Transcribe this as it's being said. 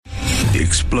The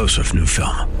explosive new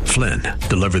film, Flynn,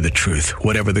 deliver the truth,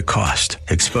 whatever the cost,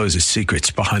 exposes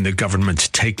secrets behind the government's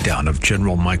takedown of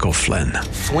General Michael Flynn.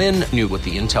 Flynn knew what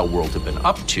the intel world had been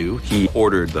up to. He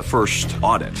ordered the first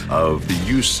audit of the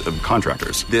use of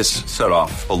contractors. This set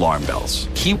off alarm bells.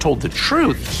 He told the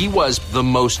truth. He was the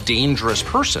most dangerous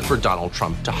person for Donald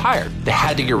Trump to hire. They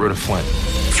had to get rid of Flynn.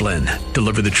 Flynn,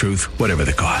 deliver the truth, whatever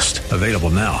the cost. Available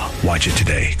now. Watch it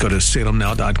today. Go to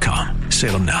salemnow.com.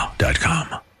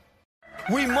 salemnow.com.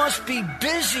 We must be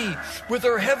busy with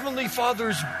our Heavenly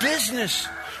Father's business.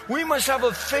 We must have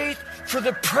a faith for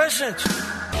the present.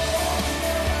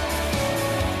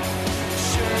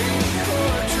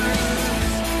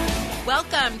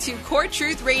 Welcome to Core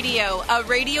Truth Radio, a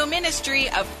radio ministry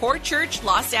of Core Church,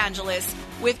 Los Angeles,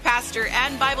 with pastor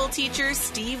and Bible teacher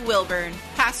Steve Wilburn.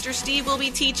 Pastor Steve will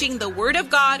be teaching the Word of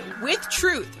God with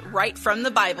truth right from the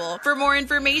Bible. For more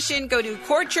information, go to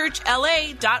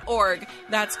corechurchla.org.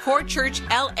 That's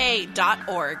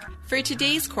corechurchla.org. For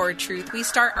today's Core Truth, we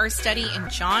start our study in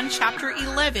John chapter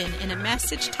 11 in a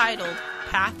message titled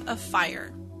Path of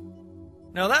Fire.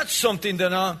 Now that's something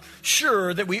that I'm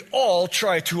sure that we all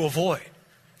try to avoid.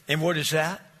 And what is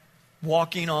that?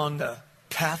 Walking on the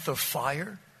path of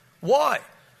fire? Why?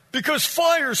 Because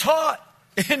fire's hot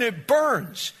and it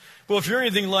burns. Well, if you're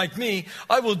anything like me,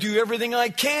 I will do everything I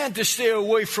can to stay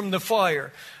away from the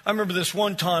fire. I remember this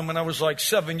one time when I was like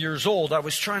 7 years old, I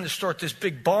was trying to start this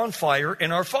big bonfire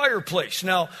in our fireplace.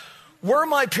 Now, where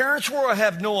my parents were, I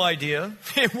have no idea.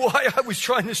 And why I was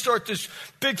trying to start this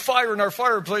big fire in our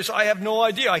fireplace, I have no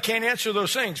idea. I can't answer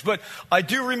those things. But I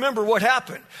do remember what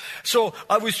happened. So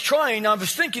I was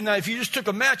thinking that if you just took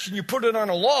a match and you put it on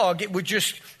a log, it would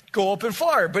just go up in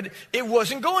fire. But it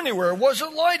wasn't going anywhere. It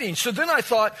wasn't lighting. So then I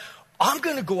thought, I'm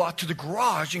going to go out to the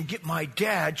garage and get my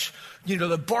dad's,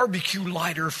 the barbecue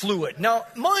lighter fluid. Now,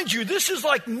 mind you, this is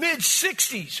like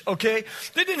mid-60s, okay?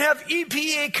 They didn't have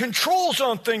EPA controls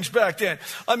on things back then.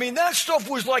 I mean, that stuff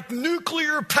was like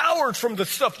nuclear powered from the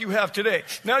stuff you have today.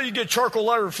 Now you get charcoal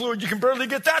lighter fluid, you can barely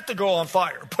get that to go on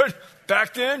fire. But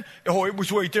back then, it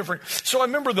was way different. So I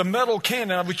remember the metal can,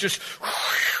 and I was just...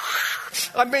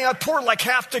 I poured like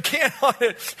half the can on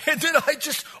it. And then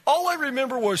all I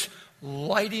remember was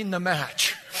lighting the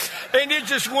match. And it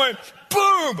just went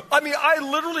boom. I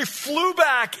literally flew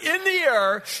back in the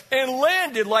air and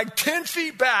landed like 10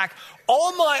 feet back.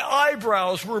 All my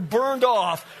eyebrows were burned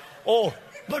off. Oh,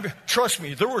 trust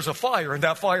me, there was a fire in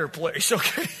that fireplace.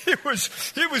 Okay, it was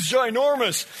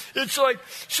ginormous. It's like,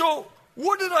 so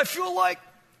what did I feel like?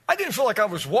 I didn't feel like I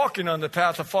was walking on the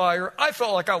path of fire. I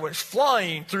felt like I was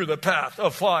flying through the path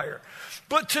of fire.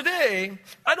 But today,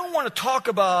 I don't want to talk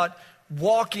about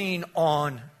walking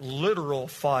on literal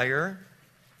fire.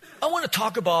 I want to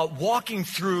talk about walking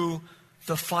through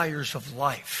the fires of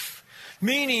life,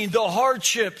 meaning the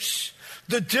hardships,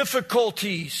 the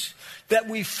difficulties that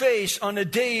we face on a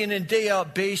day in and day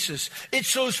out basis.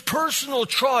 It's those personal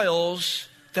trials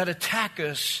that attack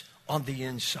us on the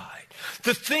inside.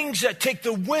 The things that take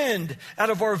the wind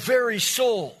out of our very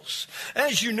souls.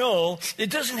 As you know, it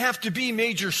doesn't have to be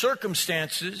major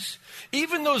circumstances.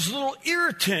 Even those little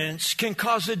irritants can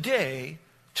cause a day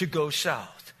to go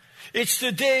south. It's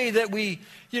the day that we,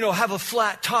 have a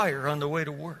flat tire on the way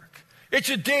to work. It's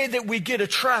a day that we get a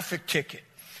traffic ticket.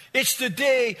 It's the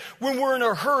day when we're in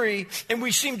a hurry and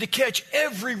we seem to catch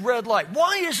every red light.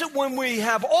 Why is it when we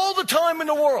have all the time in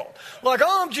the world, like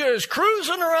I'm just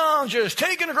cruising around, just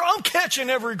I'm catching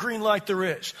every green light there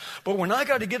is. But when I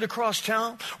got to get across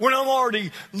town, when I'm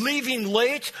already leaving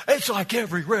late, it's like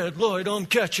every red light, I'm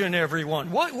catching everyone.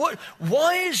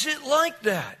 Why is it like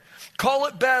that? Call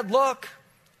it bad luck,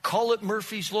 call it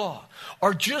Murphy's Law,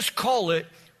 or just call it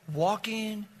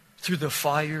walking through the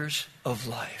fires of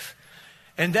life.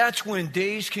 And that's when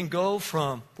days can go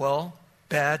from,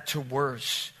 bad to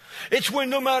worse. It's when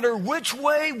no matter which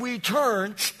way we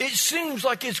turn, it seems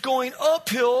like it's going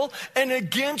uphill and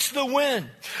against the wind.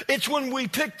 It's when we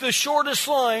pick the shortest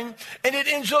line and it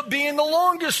ends up being the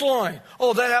longest line.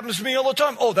 Oh, that happens to me all the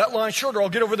time. Oh, that line's shorter. I'll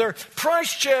get over there.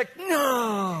 Price check.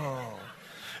 No.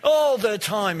 All the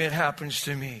time it happens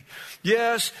to me.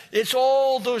 Yes, it's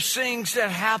all those things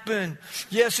that happen.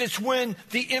 Yes, it's when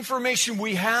the information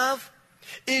we have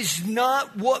is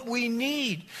not what we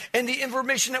need. And the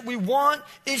information that we want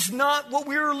is not what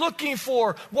we are looking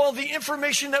for. While the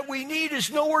information that we need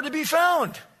is nowhere to be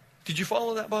found. Did you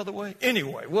follow that, by the way?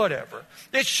 Anyway, whatever.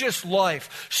 It's just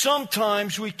life.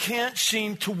 Sometimes we can't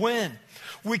seem to win.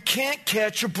 We can't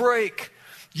catch a break.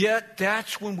 Yet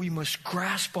that's when we must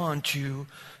grasp onto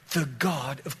the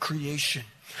God of creation.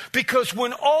 Because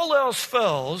when all else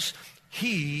fails,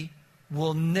 He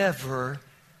will never,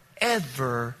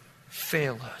 ever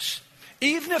fail us.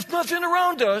 even if nothing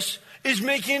around us is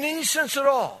making any sense at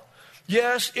all.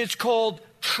 Yes, it's called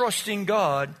trusting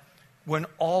God when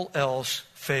all else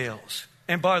fails.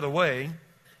 And by the way,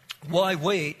 why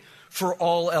wait for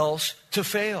all else to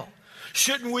fail?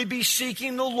 Shouldn't we be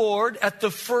seeking the Lord at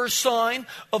the first sign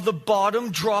of the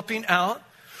bottom dropping out?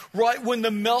 Right when the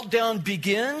meltdown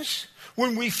begins?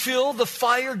 When we feel the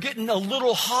fire getting a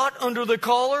little hot under the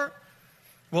collar?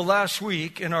 Well, last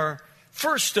week in our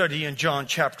first study in John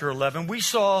chapter 11, we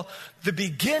saw the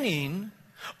beginning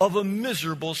of a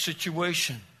miserable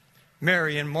situation.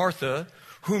 Mary and Martha,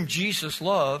 whom Jesus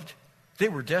loved, they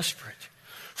were desperate.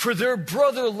 For their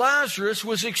brother Lazarus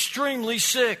was extremely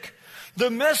sick. The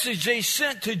message they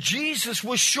sent to Jesus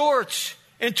was short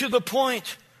and to the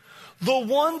point. The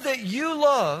one that you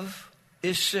love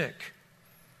is sick.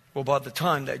 Well, by the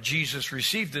time that Jesus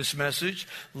received this message,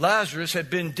 Lazarus had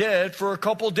been dead for a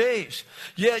couple days.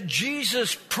 Yet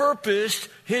Jesus purposed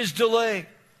his delay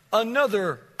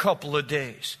another couple of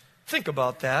days. Think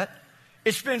about that.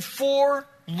 It's been 4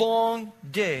 long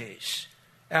days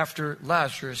after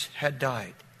Lazarus had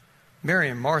died. Mary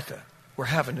and Martha were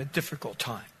having a difficult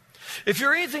time. If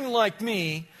you're anything like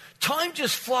me, time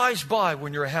just flies by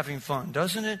when you're having fun,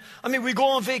 doesn't it? I mean, we go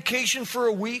on vacation for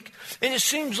a week, and it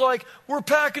seems like we're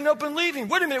packing up and leaving.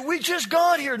 Wait a minute, we just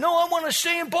got here. No, I want to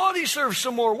stay and body surf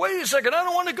some more. Wait a second, I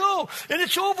don't want to go. And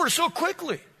it's over so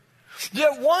quickly.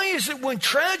 Yet why is it when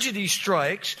tragedy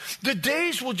strikes, the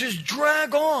days will just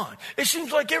drag on? It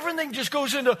seems like everything just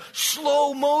goes into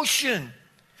slow motion.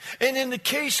 And in the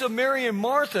case of Mary and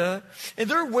Martha, and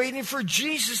they're waiting for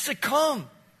Jesus to come.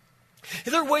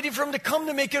 They're waiting for him to come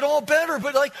to make it all better.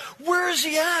 But like, where is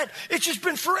he at? It's just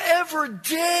been forever,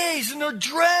 days, and they're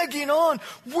dragging on.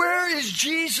 Where is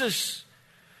Jesus?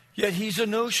 Yet he's a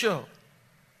no-show.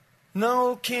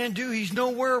 No can do. He's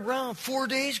nowhere around. 4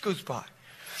 days goes by.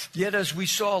 Yet as we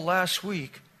saw last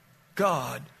week,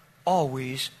 God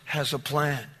always has a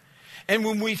plan. And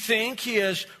when we think he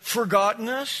has forgotten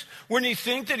us, when we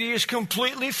think that he has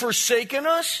completely forsaken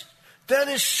us, that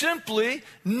is simply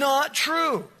not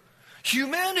true.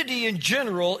 Humanity in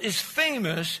general is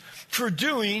famous for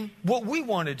doing what we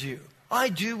want to do. I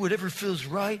do whatever feels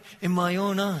right in my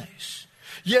own eyes.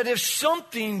 Yet if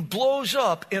something blows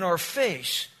up in our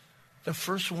face, the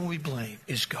first one we blame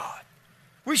is God.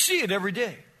 We see it every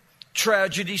day.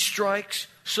 Tragedy strikes,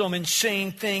 some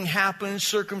insane thing happens,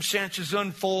 circumstances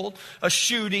unfold, a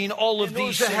shooting, all of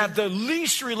these that have the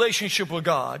least relationship with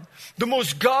God, the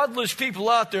most godless people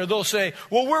out there, they'll say,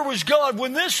 well, where was God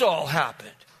when this all happened?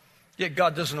 Yet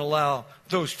God doesn't allow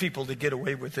those people to get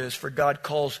away with this, for God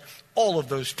calls all of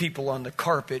those people on the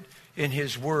carpet in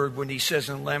his word when he says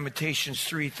in Lamentations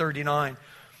 3:39,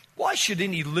 why should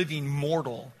any living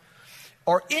mortal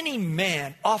or any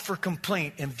man offer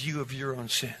complaint in view of your own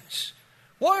sins?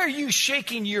 Why are you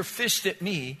shaking your fist at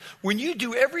me when you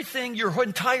do everything, your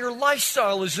entire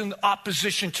lifestyle is in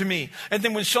opposition to me? And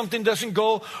then when something doesn't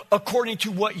go according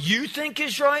to what you think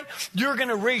is right, you're going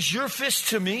to raise your fist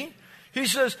to me? He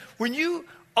says, when you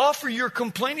offer your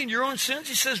complaint in your own sins,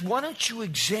 he says, why don't you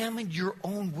examine your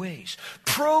own ways?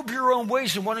 Probe your own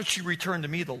ways, and why don't you return to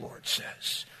me, the Lord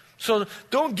says. So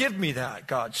don't give me that,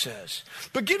 God says.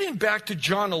 But getting back to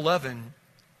John 11,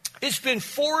 it's been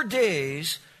 4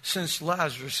 days since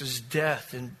Lazarus'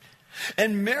 death.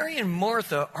 And Mary and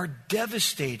Martha are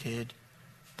devastated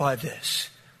by this,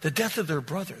 the death of their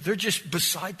brother. They're just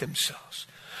beside themselves.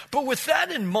 But with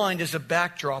that in mind as a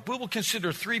backdrop, we will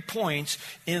consider 3 points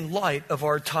in light of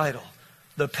our title,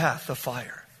 The Path of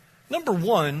Fire. Number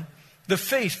 1, the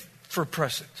faith for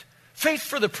present. Faith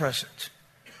for the present.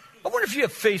 I wonder if you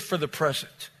have faith for the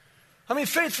present. I mean,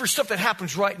 faith for stuff that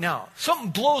happens right now.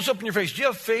 Something blows up in your face. Do you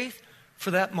have faith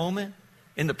for that moment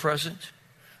in the present?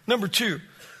 Number 2,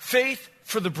 faith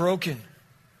for the broken.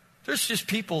 There's just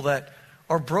people that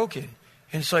are broken.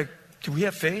 And it's like, do we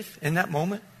have faith in that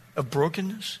moment of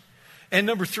brokenness? And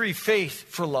number 3, faith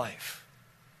for life.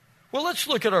 Well, let's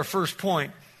look at our first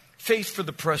point, faith for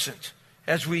the present,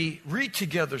 as we read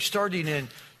together, starting in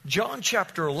John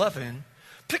chapter 11,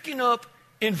 picking up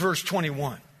in verse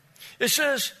 21. It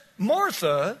says,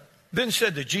 Martha then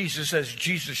said to Jesus, as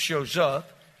Jesus shows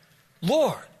up,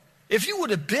 Lord, if you would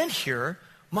have been here,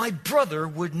 my brother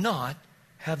would not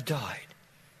have died.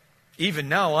 Even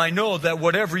now I know that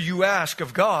whatever you ask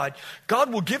of God,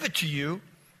 God will give it to you.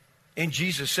 And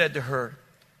Jesus said to her,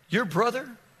 your brother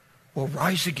will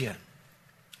rise again.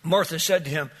 Martha said to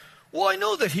him, well, I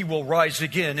know that he will rise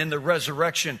again in the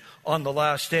resurrection on the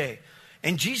last day.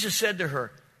 And Jesus said to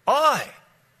her, I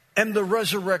am the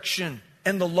resurrection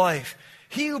and the life.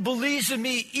 He who believes in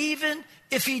me, even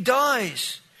if he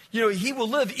dies, he will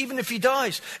live even if he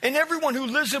dies. And everyone who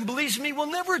lives and believes in me will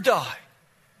never die.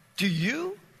 Do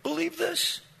you believe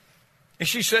this? And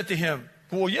she said to him,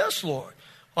 well, yes, Lord.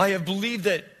 I have believed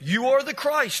that you are the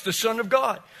Christ, the Son of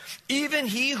God, even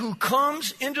he who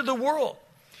comes into the world.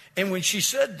 And when she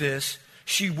said this,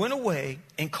 she went away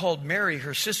and called Mary,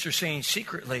 her sister, saying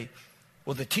secretly,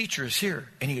 well, the teacher is here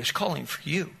and he is calling for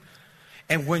you.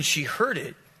 And when she heard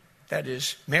it, that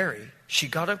is Mary, she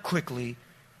got up quickly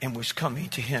and was coming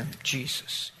to him,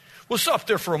 Jesus. We'll stop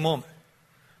there for a moment.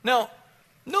 Now,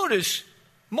 notice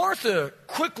Martha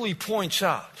quickly points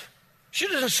out. She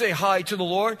doesn't say hi to the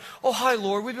Lord. Oh, hi,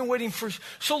 Lord. We've been waiting for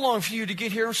so long for you to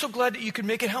get here. I'm so glad that you could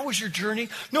make it. How was your journey?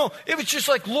 No, it was just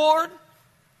like, Lord,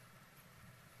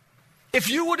 if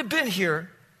you would have been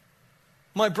here,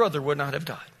 my brother would not have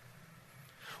died.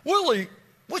 Really,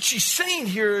 what she's saying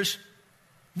here is,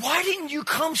 why didn't you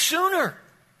come sooner?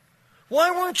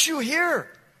 Why weren't you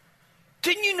here?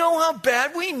 Didn't you know how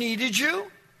bad we needed you?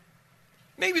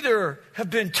 Maybe there have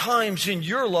been times in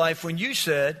your life when you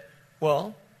said,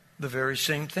 well, the very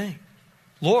same thing.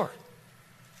 Lord,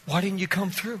 why didn't you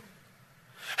come through?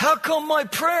 How come my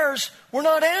prayers were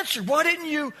not answered? Why didn't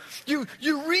you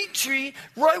reach me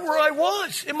right where I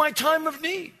was in my time of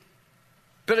need?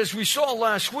 But as we saw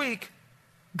last week,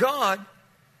 God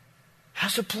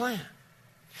has a plan.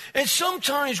 And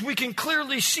sometimes we can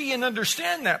clearly see and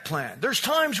understand that plan. There's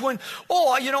times when,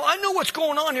 I know what's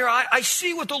going on here. I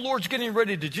see what the Lord's getting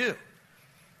ready to do.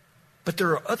 But there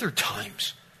are other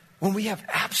times when we have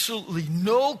absolutely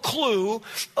no clue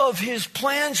of his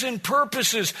plans and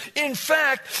purposes. In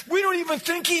fact, we don't even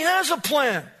think he has a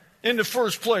plan in the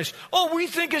first place. All we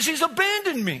think is he's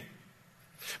abandoned me.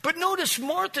 But notice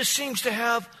Martha seems to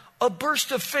have a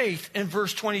burst of faith in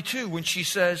verse 22 when she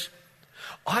says,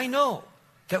 I know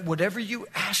that whatever you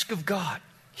ask of God,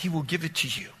 he will give it to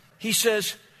you. He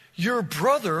says, your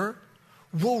brother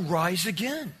will rise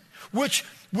again. Which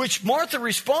Martha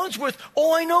responds with,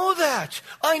 oh, I know that.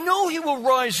 I know he will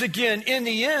rise again in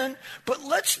the end. But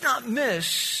let's not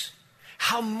miss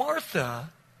how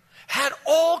Martha had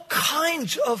all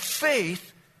kinds of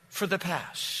faith for the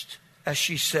past. As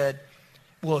she said,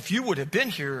 well, if you would have been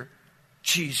here,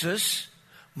 Jesus,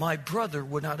 my brother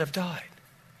would not have died.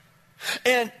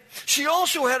 And she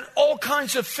also had all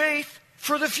kinds of faith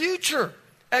for the future.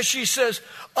 As she says,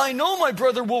 I know my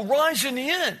brother will rise in the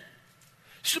end.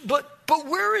 But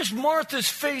where is Martha's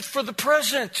faith for the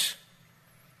present?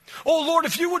 Oh, Lord,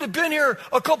 if you would have been here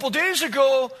a couple days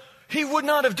ago, he would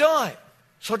not have died.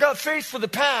 So I got faith for the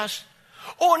past.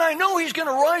 Oh, and I know he's going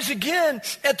to rise again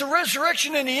at the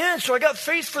resurrection in the end, so I got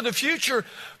faith for the future.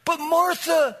 But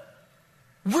Martha,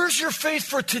 where's your faith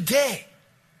for today?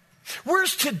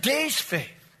 Where's today's faith?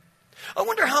 I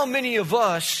wonder how many of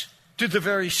us do the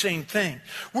very same thing.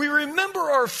 We remember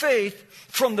our faith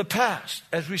from the past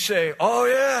as we say, oh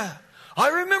yeah, I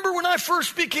remember when I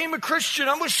first became a Christian,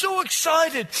 I was so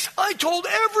excited. I told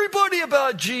everybody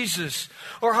about Jesus,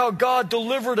 or how God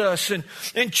delivered us and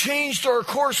changed our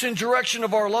course and direction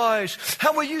of our lives.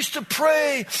 How we used to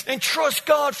pray and trust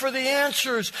God for the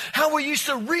answers. How we used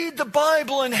to read the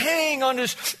Bible and hang on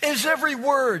his every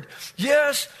word.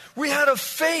 Yes, we had a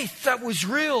faith that was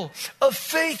real, a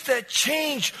faith that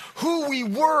changed who we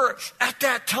were at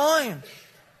that time.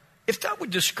 If that would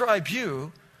describe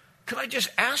you, could I just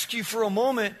ask you for a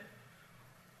moment,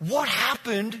 what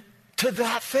happened to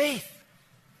that faith?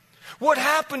 What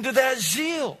happened to that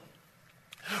zeal?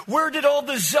 Where did all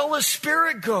the zealous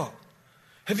spirit go?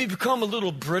 Have you become a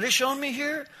little British on me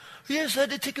here? Yes, I had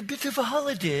to take a bit of a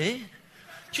holiday.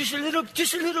 Just a little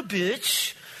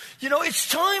bit. It's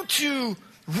time to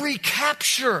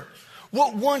recapture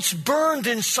what once burned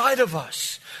inside of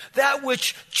us, that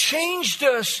which changed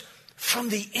us from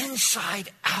the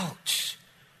inside out.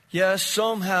 Yes,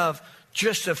 some have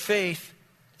just a faith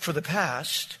for the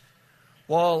past,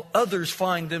 while others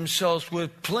find themselves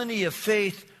with plenty of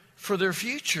faith for their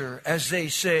future as they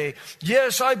say,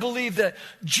 yes, I believe that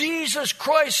Jesus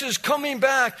Christ is coming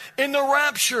back in the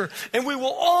rapture and we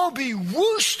will all be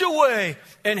whooshed away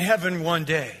in heaven one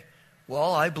day.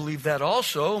 Well, I believe that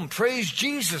also, and praise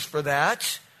Jesus for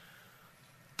that.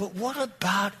 But what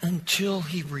about until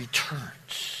he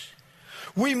returns?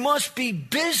 We must be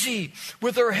busy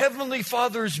with our Heavenly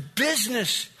Father's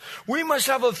business. We must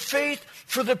have a faith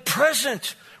for the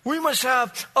present. We must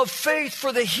have a faith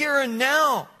for the here and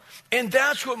now. And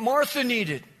that's what Martha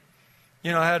needed. I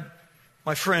had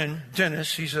my friend,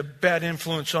 Dennis. He's a bad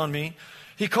influence on me.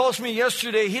 He calls me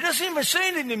yesterday. He doesn't even say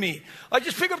anything to me. I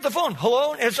just pick up the phone.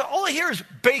 Hello? And all I hear is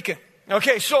bacon.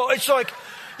 Okay, so it's like,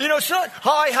 It's not,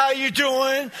 hi, how you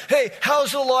doing? Hey,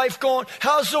 how's the life going?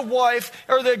 How's the wife?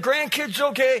 Are the grandkids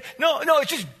okay? No,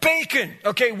 it's just bacon,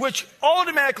 okay, which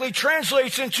automatically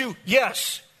translates into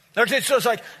yes. Okay, so it's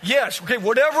like, yes, okay,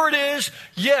 whatever it is,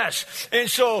 yes. And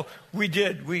so we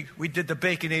did the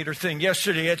Baconator thing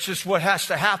yesterday. It's just what has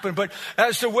to happen. But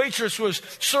as the waitress was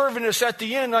serving us at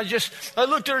the end, I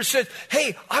looked at her and said,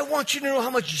 hey, I want you to know how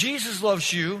much Jesus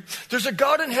loves you. There's a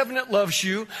God in heaven that loves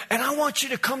you, and I want you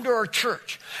to come to our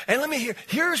church. And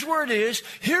here's where it is.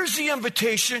 Here's the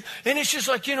invitation. And it's just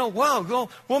like, wow,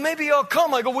 well, maybe I'll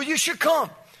come. I go, well, you should come.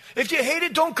 If you hate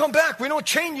it, don't come back. We don't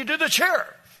chain you to the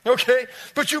chair. Okay?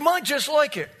 But you might just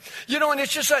like it. And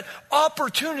it's just that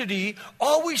opportunity,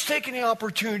 always taking the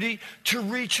opportunity to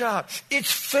reach out.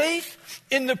 It's faith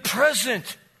in the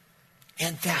present.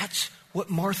 And that's what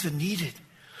Martha needed.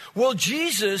 Well,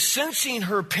 Jesus, sensing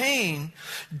her pain,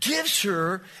 gives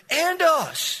her and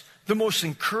us the most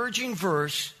encouraging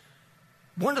verse,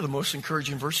 one of the most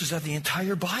encouraging verses of the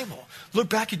entire Bible. Look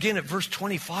back again at verse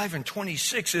 25 and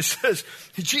 26. It says,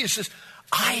 Jesus says,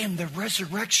 I am the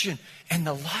resurrection and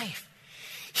the life.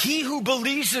 He who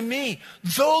believes in me,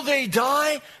 though they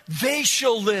die, they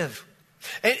shall live.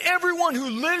 And everyone who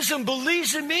lives and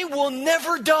believes in me will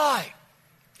never die.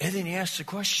 And then he asks the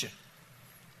question,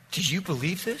 do you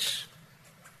believe this?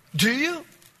 Do you?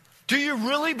 Do you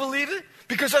really believe it?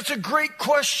 Because that's a great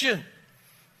question.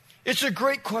 It's a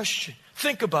great question.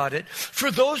 Think about it.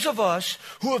 For those of us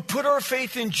who have put our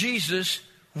faith in Jesus,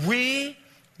 we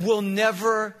will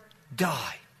never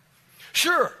die.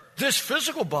 Sure, this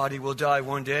physical body will die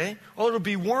one day. Oh, it'll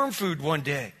be worm food one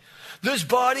day. This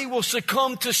body will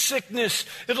succumb to sickness.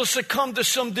 It'll succumb to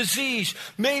some disease.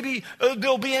 Maybe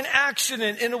there'll be an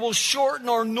accident and it will shorten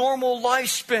our normal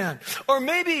lifespan. Or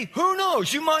maybe, who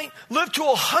knows, you might live to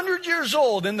 100 years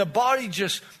old and the body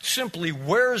just simply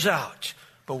wears out.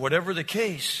 But whatever the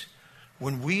case,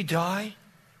 when we die,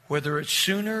 whether it's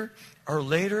sooner or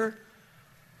later,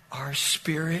 our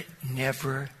spirit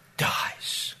never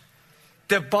dies.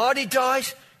 The body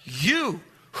dies. You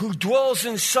who dwells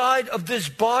inside of this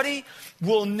body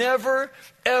will never,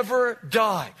 ever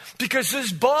die. Because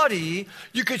this body,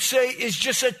 you could say, is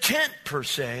just a tent per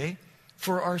se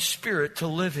for our spirit to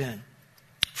live in.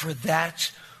 For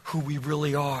that's who we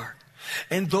really are.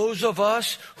 And those of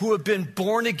us who have been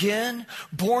born again,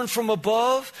 born from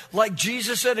above, like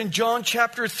Jesus said in John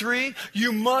chapter 3,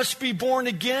 you must be born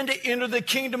again to enter the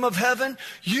kingdom of heaven.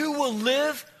 You will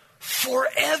live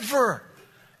forever.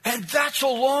 And that's a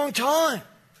long time.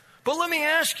 But let me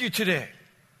ask you today,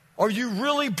 are you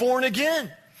really born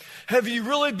again? Have you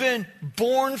really been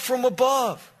born from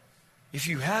above? If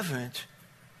you haven't,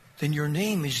 then your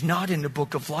name is not in the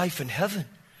book of life in heaven.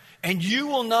 And you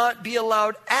will not be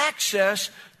allowed access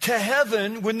to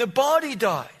heaven when the body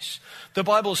dies. The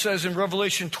Bible says in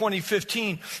Revelation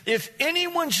 20:15, if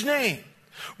anyone's name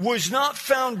was not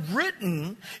found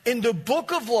written in the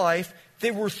book of life,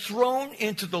 they were thrown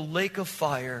into the lake of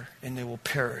fire and they will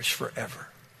perish forever.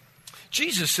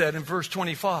 Jesus said in verse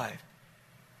 25,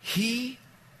 he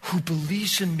who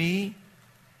believes in me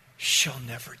shall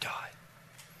never die.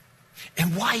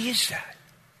 And why is that?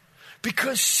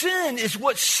 Because sin is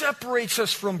what separates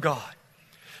us from God.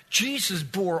 Jesus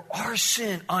bore our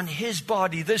sin on his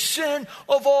body, the sin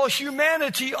of all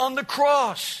humanity on the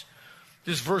cross.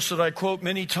 This verse that I quote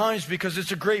many times because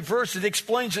it's a great verse. It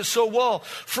explains it so well.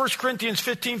 1 Corinthians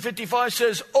 15:55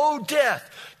 says, O death,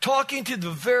 talking to the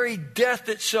very death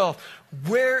itself,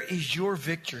 where is your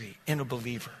victory in a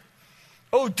believer?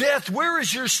 O death, where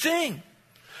is your sting?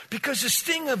 Because the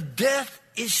sting of death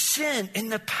is sin,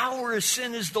 and the power of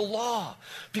sin is the law.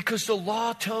 Because the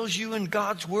law tells you in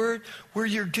God's word where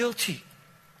you're guilty.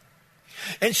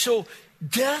 And so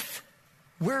death,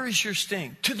 where is your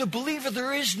sting? To the believer,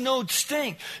 there is no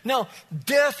sting. Now,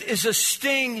 death is a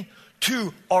sting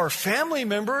to our family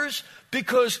members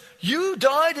because you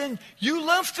died and you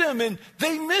left them and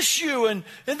they miss you and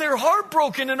they're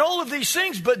heartbroken and all of these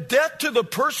things. But death to the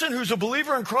person who's a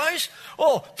believer in Christ,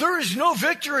 oh, there is no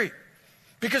victory.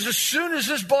 Because as soon as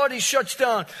this body shuts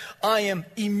down, I am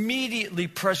immediately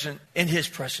present in his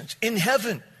presence, in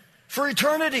heaven, for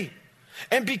eternity.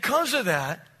 And because of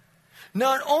that,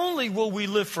 not only will we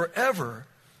live forever,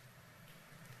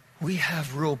 we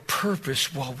have real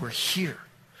purpose while we're here.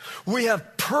 We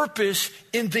have purpose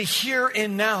in the here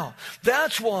and now.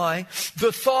 That's why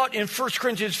the thought in 1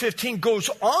 Corinthians 15 goes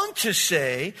on to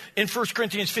say, in 1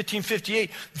 Corinthians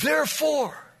 15:58,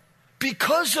 therefore,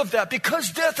 because of that, because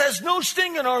death has no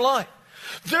sting in our life,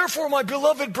 therefore, my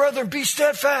beloved brethren, be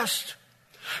steadfast,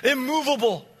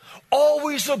 immovable,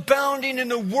 always abounding in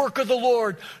the work of the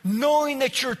Lord, knowing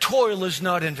that your toil is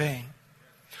not in vain.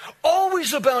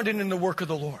 always abounding in the work of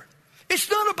the Lord. It's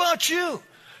not about you.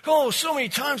 Oh, so many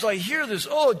times I hear this.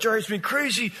 Oh, it drives me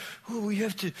crazy. Oh, we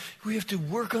have to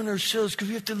work on ourselves because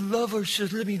we have to love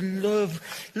ourselves. Let me love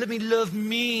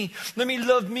me. Let me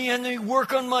love me and then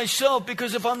work on myself,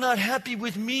 because if I'm not happy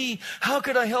with me, how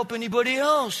could I help anybody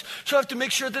else? So I have to make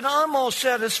sure that I'm all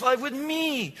satisfied with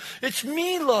me. It's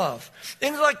me love.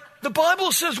 And like the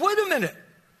Bible says, wait a minute.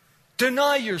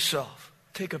 Deny yourself.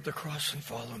 Take up the cross and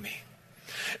follow me.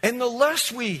 And the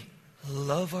less we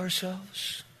love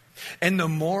ourselves, and the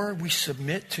more we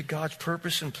submit to God's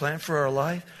purpose and plan for our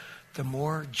life, the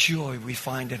more joy we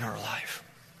find in our life.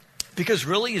 Because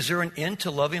really, is there an end to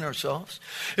loving ourselves?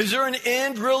 Is there an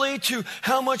end really to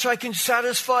how much I can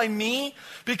satisfy me?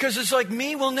 Because it's like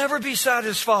me will never be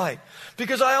satisfied.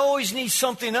 Because I always need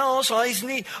something else. I always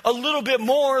need a little bit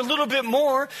more, a little bit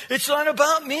more. It's not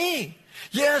about me.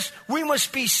 Yes, we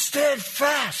must be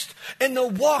steadfast in the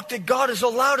walk that God has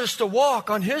allowed us to walk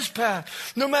on His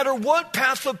path. No matter what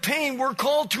path of pain we're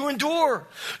called to endure.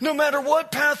 No matter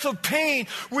what path of pain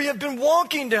we have been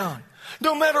walking down.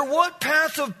 No matter what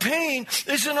path of pain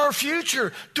is in our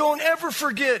future. Don't ever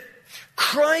forget,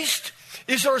 Christ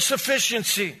is our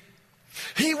sufficiency.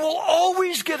 He will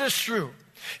always get us through.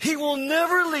 He will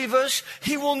never leave us.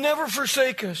 He will never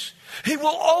forsake us. He will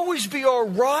always be our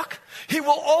rock. He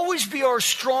will always be our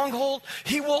stronghold.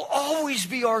 He will always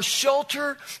be our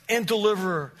shelter and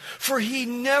deliverer. For He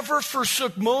never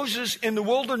forsook Moses in the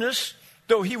wilderness,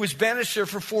 though he was banished there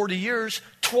for 40 years,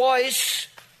 twice.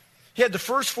 He had the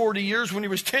first 40 years when he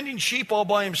was tending sheep all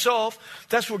by himself.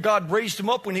 That's what God raised him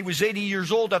up when he was 80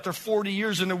 years old after 40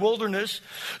 years in the wilderness.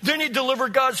 Then he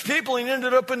delivered God's people and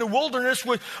ended up in the wilderness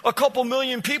with a couple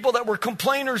million people that were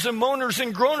complainers and moaners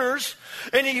and groaners.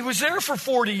 And he was there for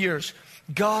 40 years.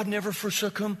 God never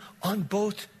forsook him on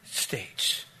both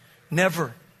states.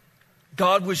 Never.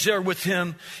 God was there with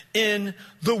him in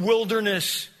the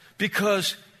wilderness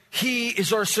because He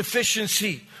is our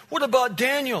sufficiency. What about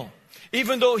Daniel?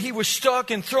 Even though he was stuck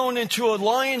and thrown into a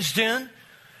lion's den,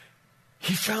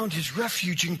 he found his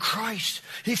refuge in Christ.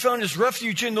 He found his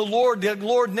refuge in the Lord. The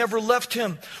Lord never left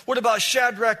him. What about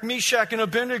Shadrach, Meshach, and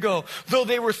Abednego? Though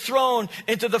they were thrown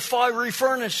into the fiery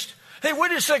furnace. Hey,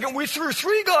 wait a second. We threw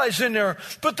 3 guys in there,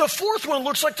 but the 4th one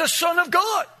looks like the Son of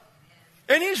God.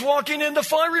 And he's walking in the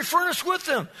fiery furnace with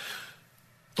them.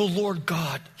 The Lord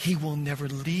God, He will never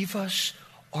leave us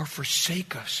or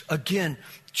forsake us. Again,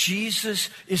 Jesus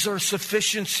is our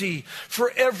sufficiency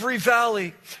for every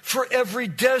valley, for every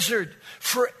desert,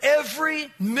 for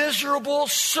every miserable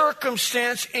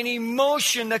circumstance and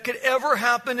emotion that could ever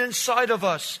happen inside of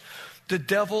us. The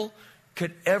devil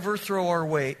could ever throw our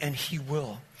way, and he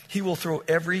will. He will throw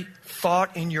every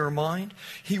thought in your mind.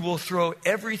 He will throw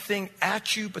everything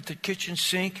at you but the kitchen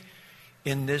sink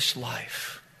in this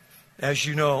life. As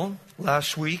you know,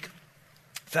 last week,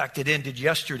 in fact, it ended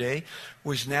yesterday,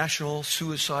 was National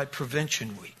Suicide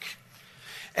Prevention Week.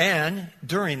 And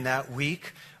during that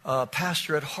week, a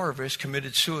pastor at Harvest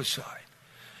committed suicide.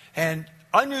 And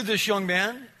I knew this young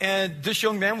man, and this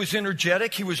young man was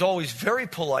energetic. He was always very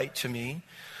polite to me.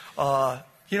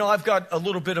 I've got a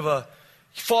little bit of a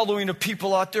following of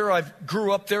people out there. I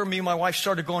grew up there. Me and my wife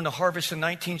started going to Harvest in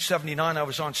 1979. I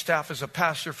was on staff as a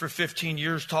pastor for 15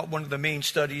 years, taught one of the main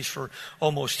studies for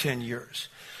almost 10 years.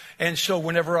 And so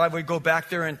whenever I would go back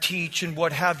there and teach and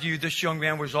what have you, this young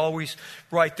man was always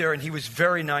right there, and he was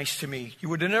very nice to me. You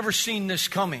would have never seen this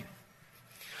coming.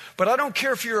 But I don't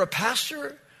care if you're a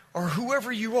pastor or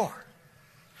whoever you are.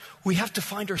 We have to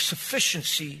find our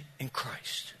sufficiency in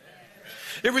Christ.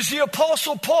 It was the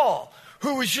Apostle Paul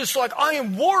who was just like, I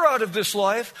am wore out of this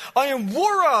life. I am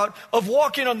wore out of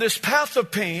walking on this path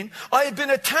of pain. I have been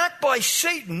attacked by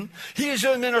Satan. He has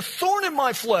been a thorn in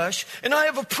my flesh. And I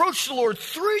have approached the Lord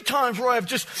 3 times where I have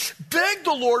just begged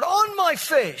the Lord on my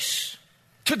face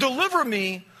to deliver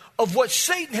me of what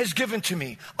Satan has given to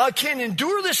me. I can't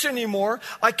endure this anymore.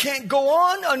 I can't go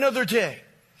on another day.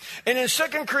 And in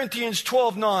 2 Corinthians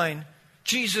 12:9,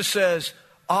 Jesus says,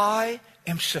 I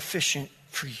am sufficient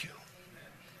for you.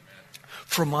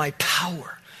 For my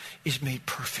power is made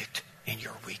perfect in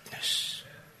your weakness.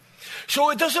 So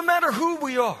it doesn't matter who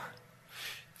we are.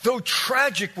 Though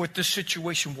tragic what this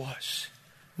situation was,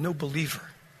 no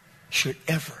believer should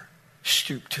ever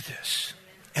stoop to this.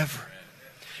 Ever.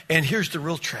 And here's the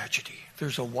real tragedy.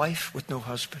 There's a wife with no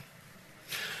husband.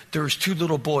 There's 2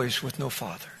 little boys with no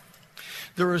father.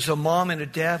 There is a mom and a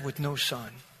dad with no son.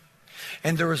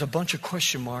 And there is a bunch of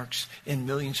question marks in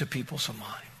millions of people's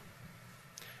mind.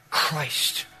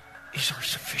 Christ is our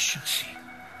sufficiency.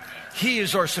 He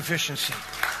is our sufficiency.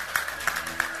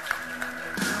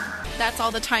 That's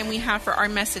all the time we have for our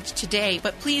message today,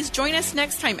 but please join us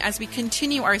next time as we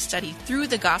continue our study through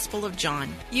the Gospel of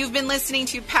John. You've been listening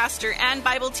to Pastor and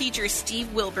Bible teacher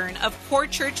Steve Wilburn of Core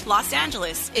Church Los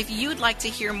Angeles. If you'd like to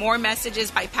hear more messages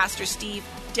by Pastor Steve,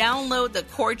 download the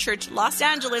Core Church Los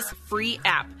Angeles free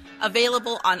app,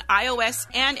 available on iOS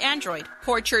and Android.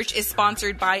 Core Church is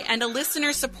sponsored by and a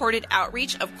listener-supported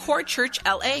outreach of Core Church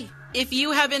LA. If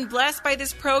you have been blessed by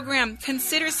this program,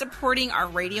 consider supporting our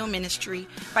radio ministry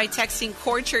by texting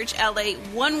Core Church LA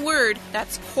one word,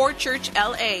 that's Core Church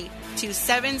LA, to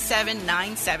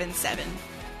 77977.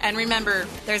 And remember,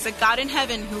 there's a God in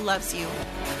heaven who loves you.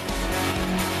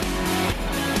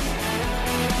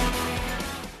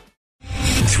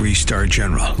 Three-star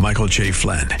General Michael J.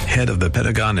 Flynn, head of the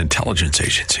Pentagon Intelligence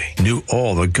Agency, knew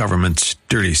all the government's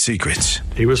dirty secrets.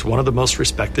 He was one of the most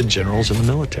respected generals in the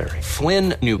military.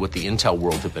 Flynn knew what the intel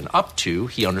world had been up to.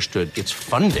 He understood its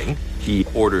funding. He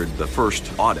ordered the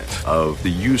first audit of the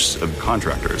use of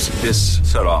contractors. This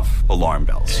set off alarm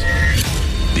bells.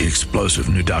 The explosive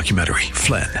new documentary,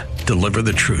 Flynn, Deliver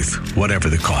the Truth, Whatever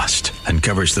the Cost,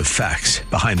 uncovers the facts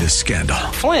behind this scandal.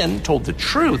 Flynn told the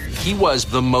truth. He was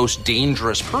the most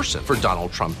dangerous person for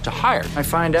Donald Trump to hire. I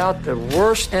find out the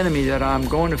worst enemy that I'm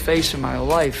going to face in my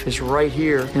life is right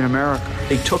here in America.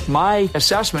 They took my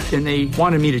assessment and they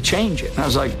wanted me to change it. And I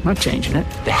was like, I'm not changing it.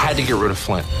 They had to get rid of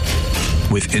Flynn.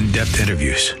 With in-depth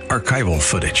interviews, archival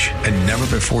footage, and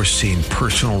never-before-seen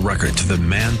personal records of the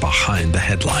man behind the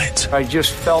headlines. I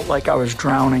just felt like I was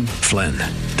drowning. Flynn,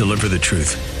 Deliver the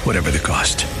Truth, Whatever the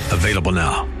Cost. Available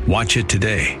now. Watch it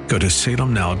today. Go to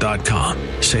salemnow.com.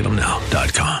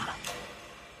 salemnow.com.